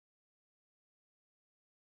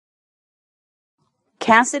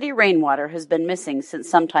Cassidy Rainwater has been missing since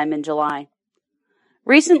sometime in July.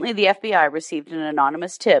 Recently, the FBI received an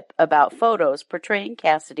anonymous tip about photos portraying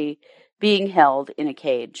Cassidy being held in a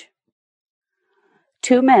cage.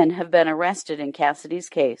 2 men have been arrested in Cassidy's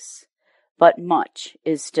case, but much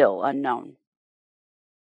is still unknown.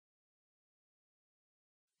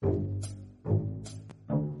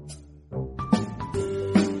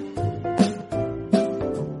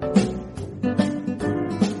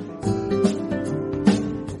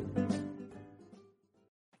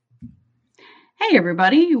 Hey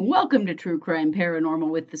everybody, welcome to True Crime Paranormal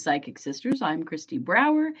with the Psychic Sisters. I'm Christy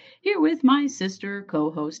Brower, here with my sister,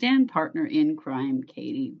 co-host, and partner in crime,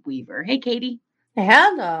 Katie Weaver. Hey Katie.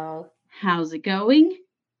 Hello. How's it going?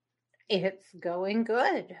 It's going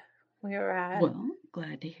good. We're Well,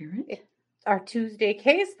 glad to hear it. It's our Tuesday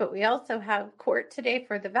case, but we also have court today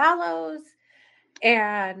for the Vallows,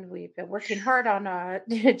 and we've been working hard on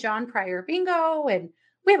John Pryor bingo, and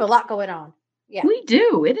we have a lot going on. Yeah, we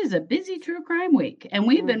do. It is a busy true crime week, and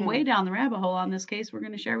we've been way down the rabbit hole on this case we're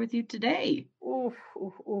going to share with you today. Oof.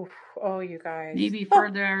 Oh, you guys. Maybe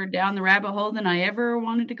further down the rabbit hole than I ever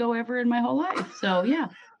wanted to go ever in my whole life. So, yeah.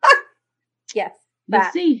 Yes.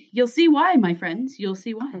 You'll see why, my friends. You'll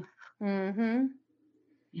see why. Mm-hmm.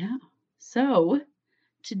 Yeah. So,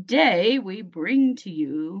 today we bring to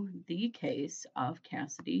you the case of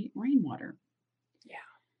Cassidy Rainwater. Yeah.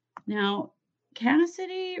 Now,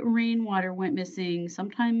 Cassidy Rainwater went missing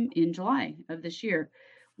sometime in July of this year.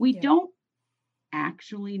 We don't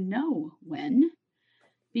actually know when,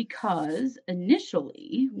 because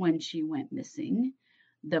initially when she went missing,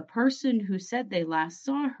 the person who said they last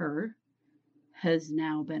saw her has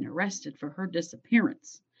now been arrested for her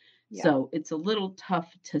disappearance. Yeah. So it's a little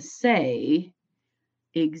tough to say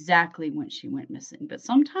exactly when she went missing, but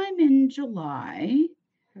sometime in July,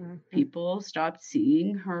 people stopped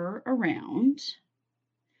seeing her around,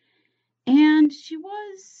 and she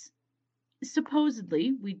was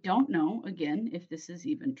supposedly, we don't know again if this is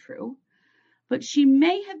even true, but she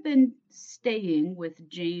may have been staying with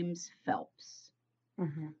James Phelps.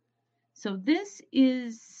 Mm-hmm. So this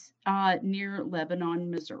is near Lebanon,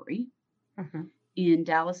 Missouri, in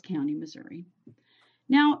Dallas County, Missouri.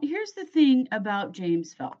 Now, here's the thing about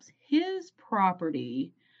James Phelps. His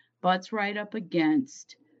property butts right up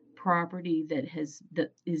against property that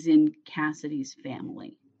is in Cassidy's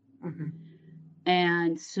family. Mm-hmm.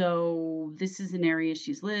 And so this is an area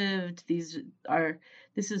she's lived. This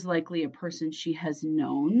is likely a person she has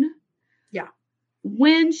known. Yeah.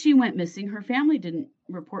 When she went missing, her family didn't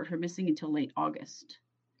report her missing until late August.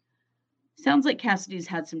 Sounds like Cassidy's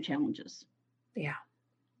had some challenges. Yeah.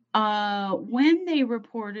 When they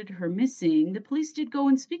reported her missing, the police did go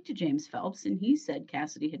and speak to James Phelps, and he said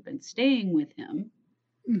Cassidy had been staying with him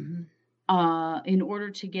in order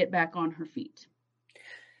to get back on her feet.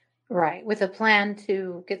 Right, with a plan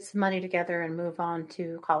to get some money together and move on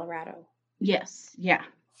to Colorado. Yes, yeah.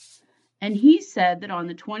 And he said that on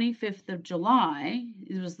the 25th of July,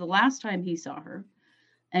 it was the last time he saw her,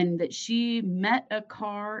 and that she met a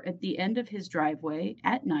car at the end of his driveway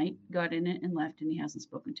at night, got in it, and left, and he hasn't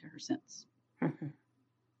spoken to her since. Mm-hmm.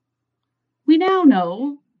 We now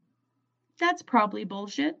know that's probably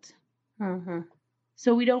bullshit. Mm-hmm.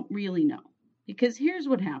 So we don't really know, because here's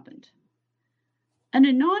what happened. An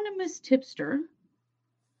anonymous tipster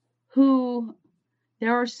who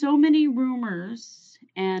there are so many rumors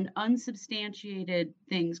and unsubstantiated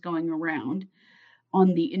things going around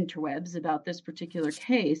on the interwebs about this particular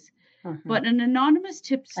case, but an anonymous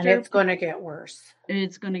tipster... And it's going to get worse.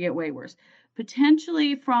 It's going to get way worse.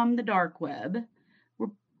 Potentially from the dark web, were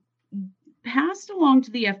passed along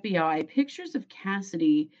to the FBI pictures of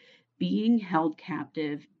Cassidy being held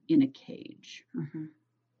captive in a cage. Mm-hmm.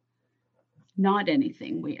 Not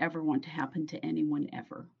anything we ever want to happen to anyone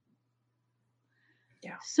ever.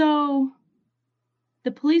 Yeah. So the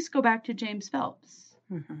police go back to James Phelps.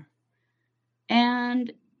 Mm-hmm.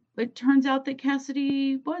 And it turns out that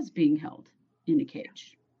Cassidy was being held in a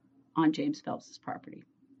cage on James Phelps' property.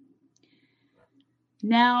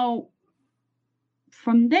 Now,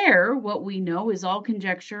 from there, what we know is all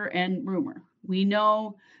conjecture and rumor. We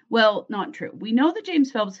know, well, not true. We know that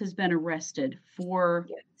James Phelps has been arrested for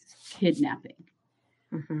kidnapping.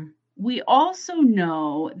 Mm-hmm. We also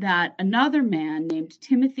know that another man named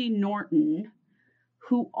Timothy Norton,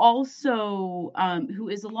 who also, who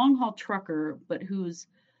is a long-haul trucker, but whose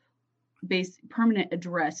permanent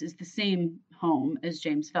address is the same home as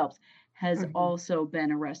James Phelps, has also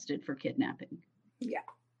been arrested for kidnapping. Yeah.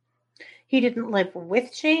 He didn't live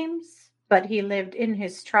with James, but he lived in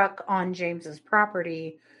his truck on James's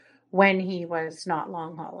property when he was not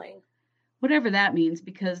long hauling. whatever that means,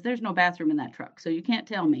 because there's no bathroom in that truck. So you can't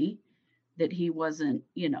tell me that he wasn't,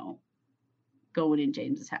 going in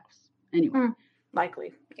James's house. Anyway,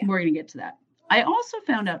 likely. Yeah. we're going to get to that. I also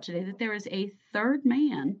found out today that there is a third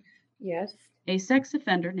man, Yes, a sex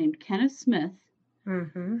offender named Kenneth Smith,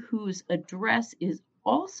 mm-hmm. whose address is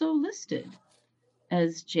also listed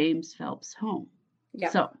as James Phelps' home. Yeah.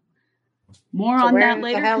 So more So on where that the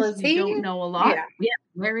later, hell because is we he? don't know a lot. Yeah.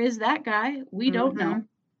 Where is that guy? We don't Mm-hmm. know.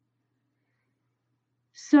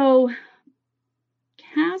 So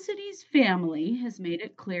Cassidy's family has made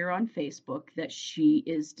it clear on Facebook that she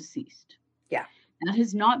is deceased. Yeah. That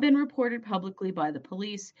has not been reported publicly by the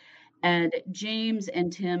police, and James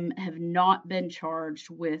and Tim have not been charged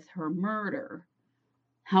with her murder.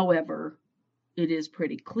 However, it is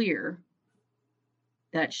pretty clear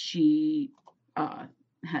that she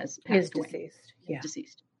has passed away. Deceased. Yeah.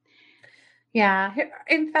 Deceased. Yeah.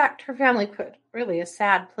 In fact, her family put really a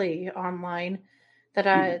sad plea online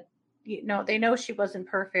that they know she wasn't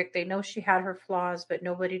perfect. They know she had her flaws, but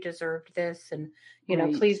nobody deserved this. And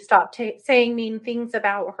Right. please stop saying mean things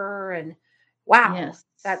about her. And wow, Yes.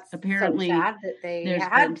 that's Apparently so sad that they there's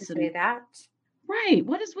had been to some say that. Right.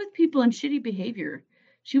 What is with people and shitty behavior?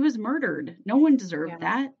 She was murdered. No one deserved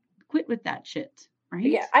that. Quit with that shit. Right?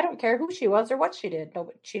 Yeah, I don't care who she was or what she did.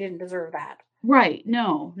 No, she didn't deserve that. Right.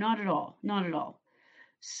 No, not at all. Not at all.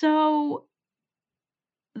 So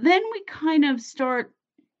then we kind of start.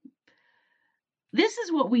 This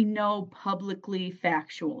is what we know publicly,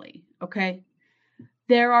 factually. Okay.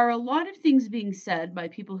 There are a lot of things being said by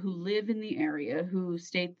people who live in the area who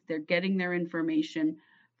state they're getting their information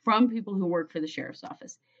from people who work for the sheriff's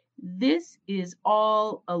office. This is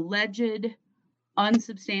all alleged,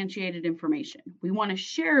 unsubstantiated information. We want to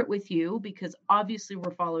share it with you because obviously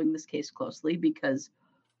we're following this case closely because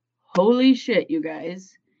holy shit, you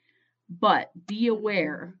guys. But be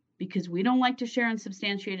aware because we don't like to share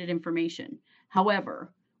unsubstantiated information.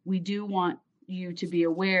 However, we do want you to be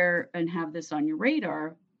aware and have this on your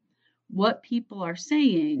radar. What people are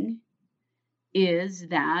saying is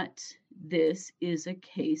that this is a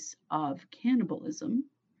case of cannibalism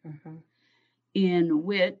in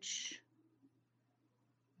which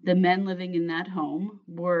the men living in that home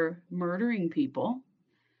were murdering people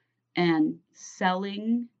and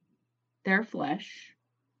selling their flesh.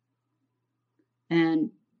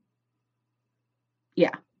 And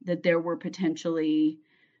that there were potentially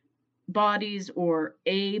bodies or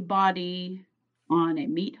a body on a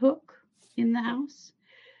meat hook in the house,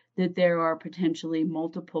 that there are potentially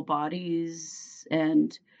multiple bodies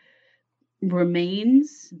and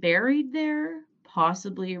remains buried there,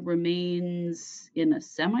 possibly remains in a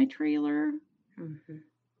semi-trailer,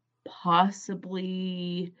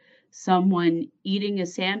 possibly someone eating a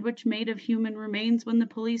sandwich made of human remains when the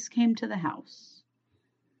police came to the house.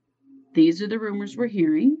 These are the rumors we're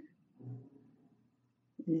hearing.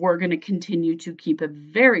 We're going to continue to keep a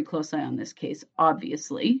very close eye on this case,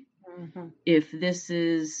 obviously. If this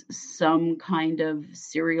is some kind of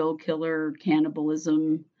serial killer,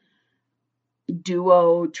 cannibalism,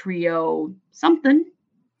 duo, trio, something,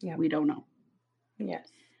 we don't know. Yes.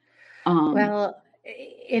 Well,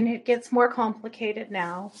 and it gets more complicated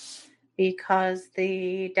now because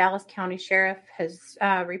the Dallas County Sheriff has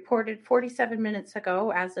reported 47 minutes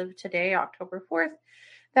ago, as of today, October 4th,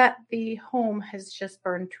 that the home has just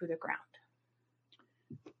burned to the ground.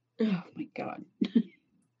 Oh my God.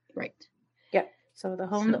 Right. Yep. So the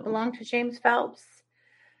home that belonged to James Phelps,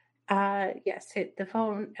 the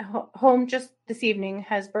home just this evening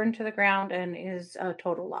has burned to the ground and is a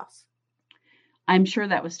total loss. I'm sure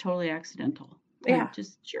that was totally accidental. Yeah. I'm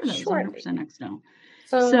just sure that was 100% accidental.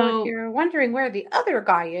 So if you're wondering where the other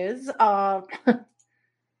guy is,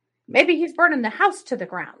 maybe he's burning the house to the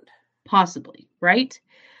ground. Possibly, right?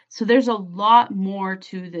 So there's a lot more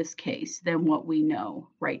to this case than what we know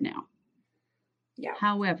right now. Yeah.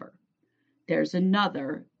 However, there's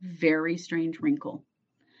another very strange wrinkle.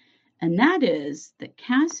 And that is that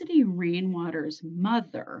Cassidy Rainwater's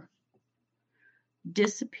mother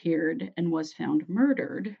disappeared and was found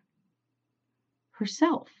murdered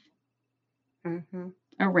herself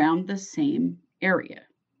around the same area.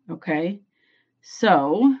 Okay.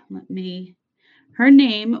 So her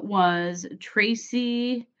name was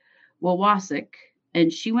Tracy Wawasik,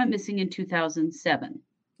 and she went missing in 2007.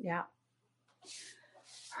 Yeah.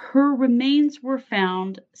 Her remains were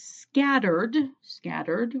found scattered,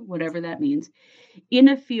 whatever that means, in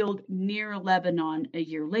a field near Lebanon a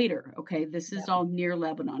year later. Okay, this is all near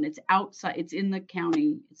Lebanon. It's outside, it's in the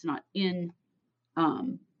county. It's not in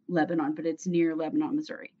Lebanon, but it's near Lebanon,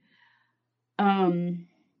 Missouri. No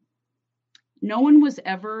one was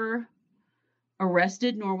ever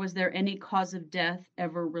arrested, nor was there any cause of death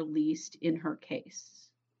ever released in her case.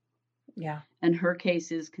 Yeah. And her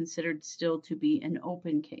case is considered still to be an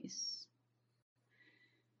open case.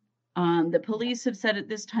 The police have said at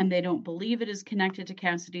this time they don't believe it is connected to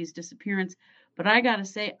Cassidy's disappearance, but I gotta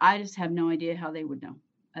say, I just have no idea how they would know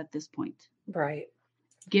at this point. Right.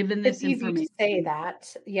 Given this It's easy information. to say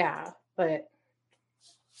that, yeah, but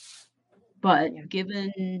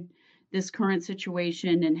given this current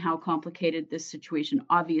situation and how complicated this situation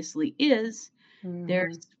obviously is,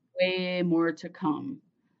 there's way more to come.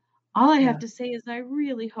 All I have to say is I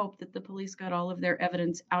really hope that the police got all of their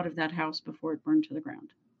evidence out of that house before it burned to the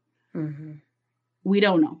ground. We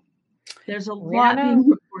don't know. There's a lot being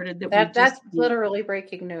reported that's literally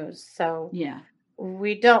breaking news. So yeah,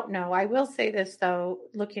 we don't know. I will say this though,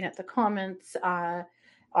 looking at the comments, the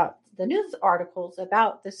news articles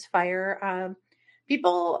about this fire,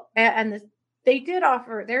 people they did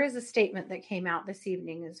offer. There is a statement that came out this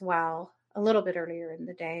evening as well, a little bit earlier in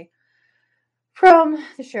the day, from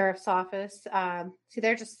the sheriff's office. See,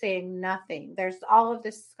 they're just saying nothing. There's all of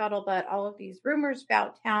this scuttlebutt, all of these rumors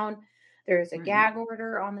about town. There's a gag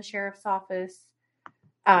order on the sheriff's office.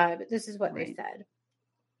 But this is what they said.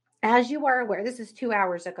 As you are aware, this is 2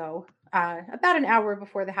 hours ago, about an hour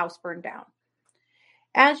before the house burned down.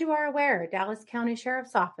 As you are aware, Dallas County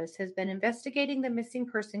Sheriff's Office has been investigating the missing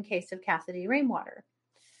person case of Cassidy Rainwater.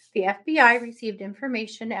 The FBI received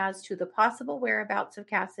information as to the possible whereabouts of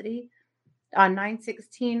Cassidy. On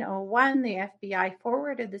 9/16/01, the FBI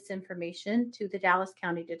forwarded this information to the Dallas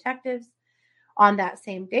County detectives. On that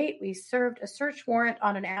same date, we served a search warrant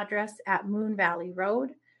on an address at Moon Valley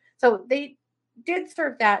Road. So they did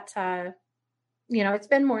serve that. It's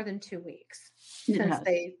been more than 2 weeks since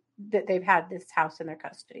they've had this house in their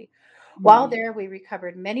custody. While there, we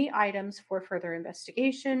recovered many items for further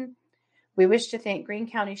investigation. We wish to thank Greene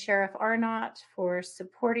County Sheriff Arnott for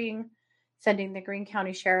sending the Greene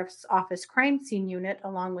County Sheriff's Office crime scene unit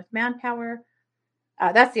along with manpower.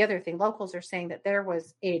 That's the other thing. Locals are saying that there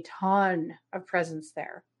was a ton of presence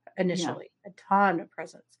there initially, a ton of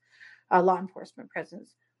presence, law enforcement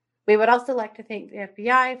presence. We would also like to thank the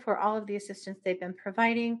FBI for all of the assistance they've been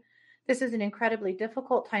providing. This is an incredibly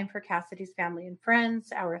difficult time for Cassidy's family and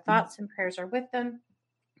friends. Our thoughts and prayers are with them.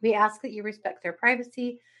 We ask that you respect their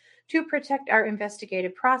privacy to protect our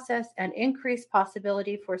investigative process and increase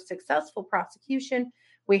possibility for successful prosecution.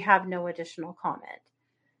 We have no additional comment.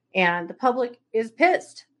 And the public is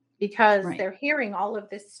pissed because they're hearing all of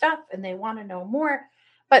this stuff and they want to know more.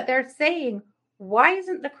 But they're saying, why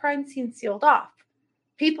isn't the crime scene sealed off?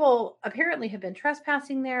 People apparently have been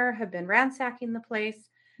trespassing there, have been ransacking the place.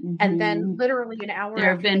 And then literally an hour there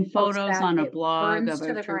have been photos on a blog of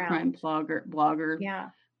a true crime blogger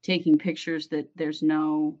taking pictures that there's been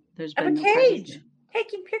no cage.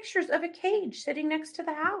 Taking pictures of a cage sitting next to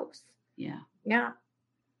the house. Yeah.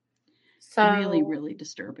 So really, really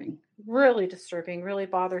disturbing. Really disturbing, really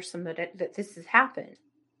bothersome that this has happened.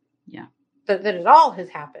 Yeah. That it all has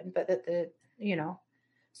happened, but that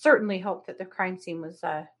certainly hope that the crime scene was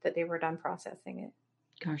that they were done processing it.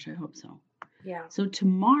 Gosh, I hope so. Yeah. So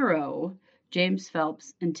tomorrow, James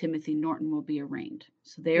Phelps and Timothy Norton will be arraigned.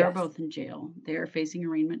 So they are both in jail. They are facing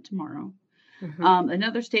arraignment tomorrow.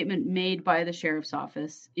 Another statement made by the sheriff's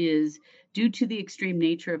office is, due to the extreme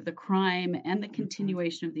nature of the crime and the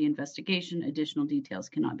continuation of the investigation, additional details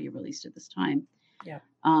cannot be released at this time. Yeah.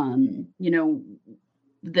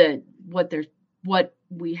 What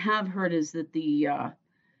we have heard is that the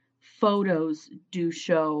photos do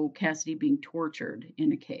show Cassidy being tortured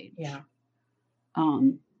in a cage. Yeah.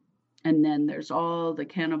 And then there's all the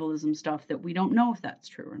cannibalism stuff that we don't know if that's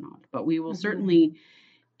true or not, but we will certainly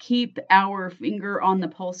keep our finger on the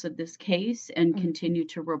pulse of this case and continue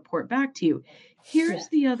to report back to you. Here's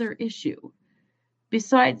the other issue.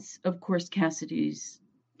 Besides, of course, Cassidy's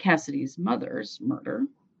mother's murder,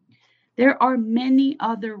 there are many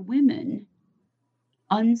other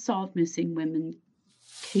unsolved missing women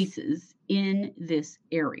cases in this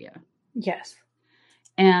area. Yes.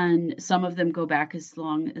 And some of them go back as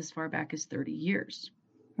far back as 30 years.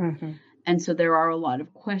 And so there are a lot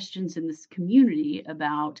of questions in this community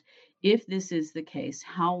about, if this is the case,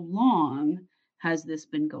 how long has this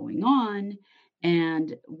been going on?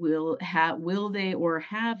 And will they or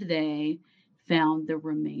have they found the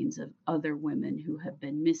remains of other women who have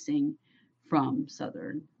been missing from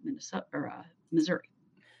southern Minnesota or Missouri?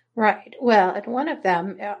 Right. Well, and one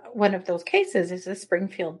of those cases is the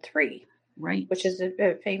Springfield 3. Right. Which is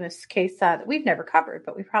a famous case that we've never covered,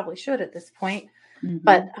 but we probably should at this point.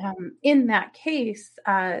 But in that case,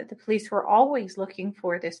 the police were always looking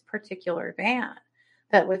for this particular van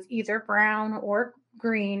that was either brown or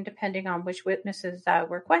green, depending on which witnesses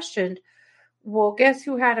were questioned. Well, guess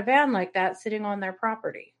who had a van like that sitting on their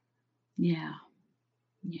property? Yeah.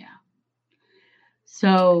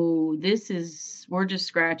 So we're just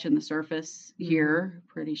scratching the surface here,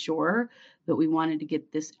 pretty sure, but we wanted to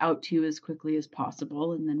get this out to you as quickly as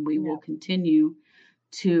possible, and then we will continue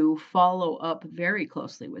to follow up very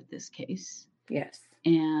closely with this case. Yes.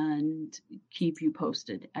 And keep you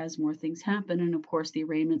posted as more things happen. And of course, the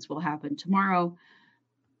arraignments will happen tomorrow.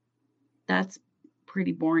 That's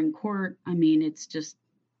pretty boring court. I mean, it's just,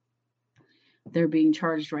 they're being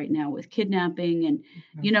charged right now with kidnapping. And,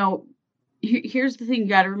 here's the thing you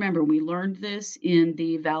got to remember. We learned this in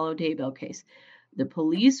the Vallow Daybell case. The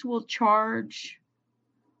police will charge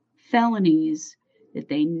felonies that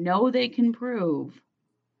they know they can prove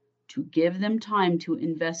to give them time to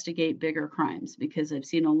investigate bigger crimes, because I've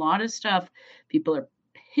seen a lot of stuff. People are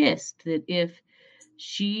pissed that if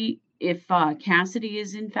Cassidy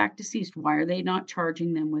is in fact deceased, why are they not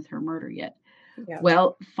charging them with her murder yet? Yep.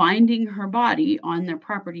 Well, finding her body on their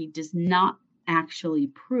property does not actually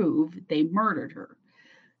prove they murdered her.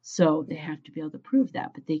 So they have to be able to prove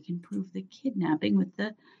that, but they can prove the kidnapping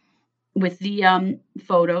with the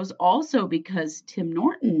photos also, because Tim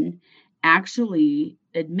Norton actually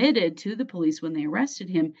admitted to the police when they arrested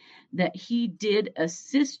him that he did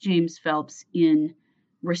assist James Phelps in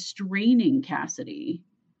restraining Cassidy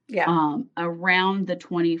around the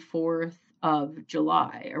 24th of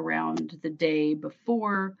July, around the day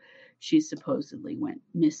before she supposedly went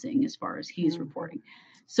missing, as far as he's reporting.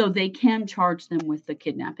 So they can charge them with the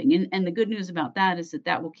kidnapping. And the good news about that is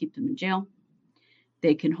that will keep them in jail.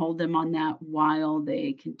 They can hold them on that while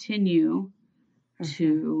they continue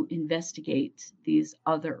to investigate these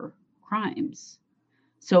other crimes.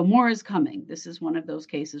 So more is coming. This is one of those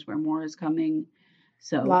cases where more is coming.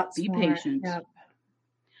 So be patient. Yep.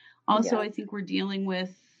 Also, I think we're dealing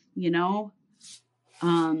with,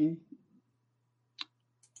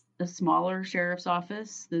 a smaller sheriff's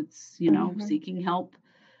office that's, seeking help.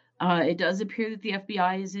 It does appear that the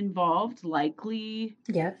FBI is involved, likely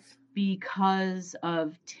because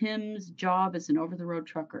of Tim's job as an over-the-road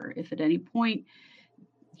trucker. If at any point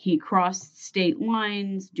he crossed state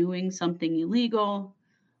lines doing something illegal,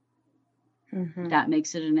 that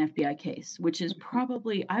makes it an FBI case, which is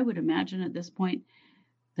probably, I would imagine at this point,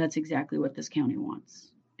 that's exactly what this county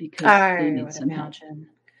wants, because they need some help.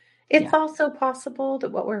 It's also possible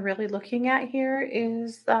that what we're really looking at here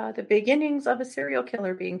is the beginnings of a serial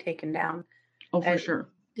killer being taken down. Oh, for sure.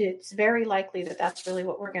 It's very likely that that's really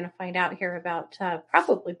what we're going to find out here about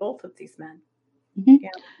probably both of these men.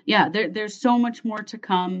 There's so much more to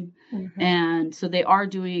come. And so they are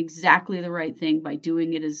doing exactly the right thing by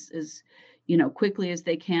doing it as quickly as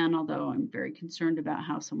they can, although I'm very concerned about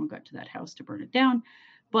how someone got to that house to burn it down.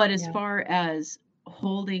 But as far as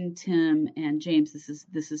holding Tim and James,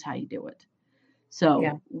 this is how you do it.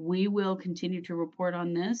 So we will continue to report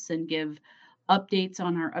on this and give updates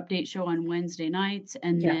on our update show on Wednesday nights.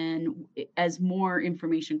 And then as more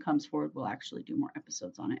information comes forward, we'll actually do more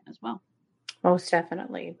episodes on it as well. Most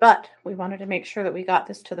definitely. But we wanted to make sure that we got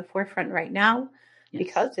this to the forefront right now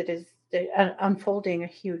because it is unfolding a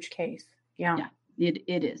huge case. Yeah. It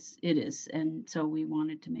is. And so we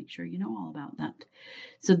wanted to make sure you know all about that.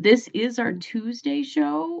 So this is our Tuesday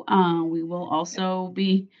show. We will also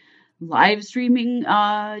be live streaming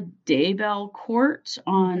Daybell Court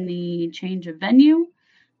on the change of venue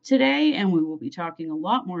today, and we will be talking a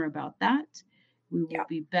lot more about that. We will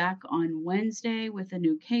be back on Wednesday with a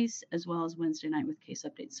new case, as well as Wednesday night with case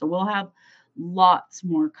updates. So we'll have lots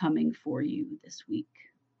more coming for you this week.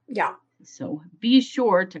 Yeah. So be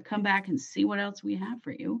sure to come back and see what else we have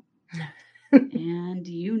for you. And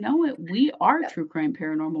you know it. We are True Crime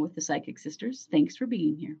Paranormal with the Psychic Sisters. Thanks for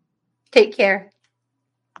being here. Take care.